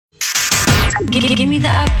Give me the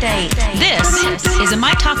update. This is a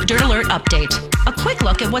My Talk Dirt Alert update. A quick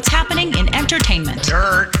look at what's happening in entertainment.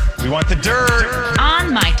 Dirt. We want the dirt.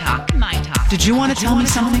 On My Talk. My Talk. Did you want to tell me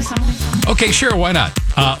something? Okay, sure, why not?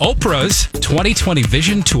 Oprah's 2020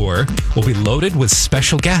 Vision Tour will be loaded with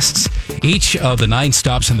special guests. Each of the 9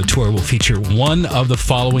 stops on the tour will feature one of the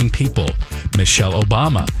following people: Michelle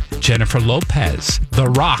Obama, Jennifer Lopez, The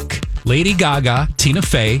Rock, Lady Gaga, Tina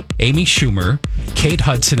Fey, Amy Schumer, Kate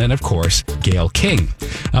Hudson, and of course, Gayle King.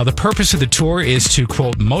 Now, the purpose of the tour is to,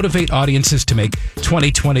 quote, motivate audiences to make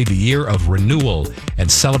 2020 the year of renewal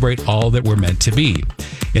and celebrate all that we're meant to be.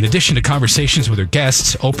 In addition to conversations with her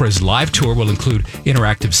guests, Oprah's live tour will include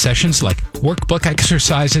interactive sessions like workbook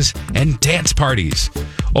exercises and dance parties.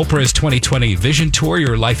 Oprah's 2020 Vision Tour,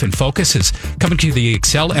 Your Life in Focus, is coming to the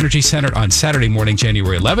Excel Energy Center on Saturday morning,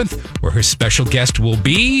 January 11th, where her special guest will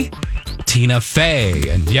be Tina Fey.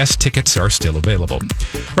 And yes, tickets are still available.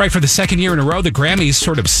 Right, for the second year in a row, the Grammys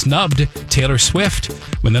sort of snubbed Taylor Swift.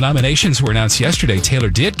 When the nominations were announced yesterday, Taylor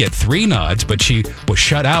did get 3 nods, but she was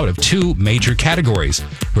shut out of 2 major categories.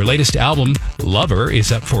 Her latest album, Lover,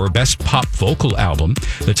 is up for Best Pop Vocal Album.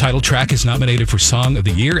 The title track is nominated for Song of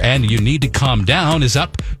the Year, and You Need to Calm Down is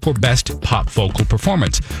up for Best Pop Vocal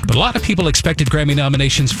Performance. But a lot of people expected Grammy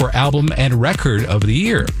nominations for Album and Record of the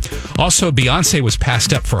Year. Also, Beyonce was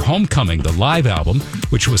passed up for Homecoming, the live album,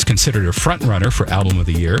 which was considered a frontrunner for Album of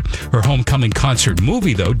the Year. Her Homecoming concert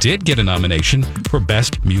movie, though, did get a nomination for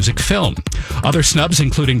Best Music Film. Other snubs,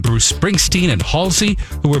 including Bruce Springsteen and Halsey,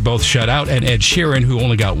 who were both shut out, and Ed Sheeran, who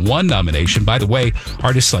only got 1 nomination. By the way,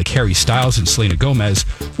 artists like Harry Styles and Selena Gomez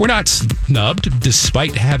were not snubbed,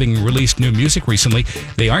 despite having released new music recently.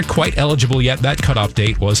 They aren't quite eligible yet. That cutoff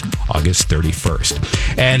date was August 31st.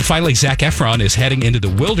 And finally, Zac Efron is heading into the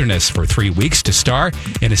wilderness for 3 weeks to star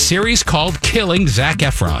in a series called Killing Zac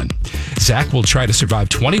Efron. Zac will try to survive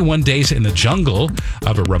 21 days in the jungle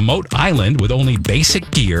of a remote island with only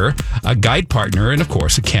basic gear, a guide partner, and of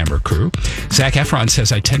course a camera crew. Zac Efron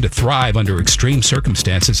says, "I tend to thrive under extreme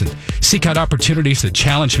circumstances and seek out opportunities that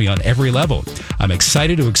challenge me on every level. I'm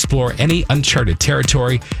excited to explore any uncharted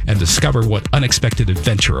territory and discover what unexpected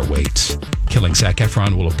adventure awaits." Killing Zac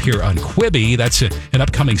Efron will appear on Quibi. That's an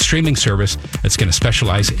upcoming streaming service that's going to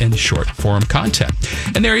specialize in short-form content.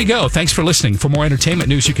 And there you go. Thanks for listening. For more entertainment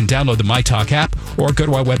news, you can download the MyTalk app or go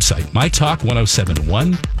to our website,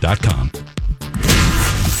 mytalk1071.com.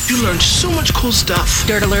 You learned so much cool stuff.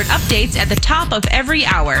 Dirt Alert updates at the top of every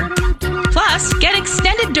hour. Plus, get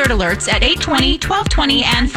extended Dirt Alerts at 8:20, 12:20, and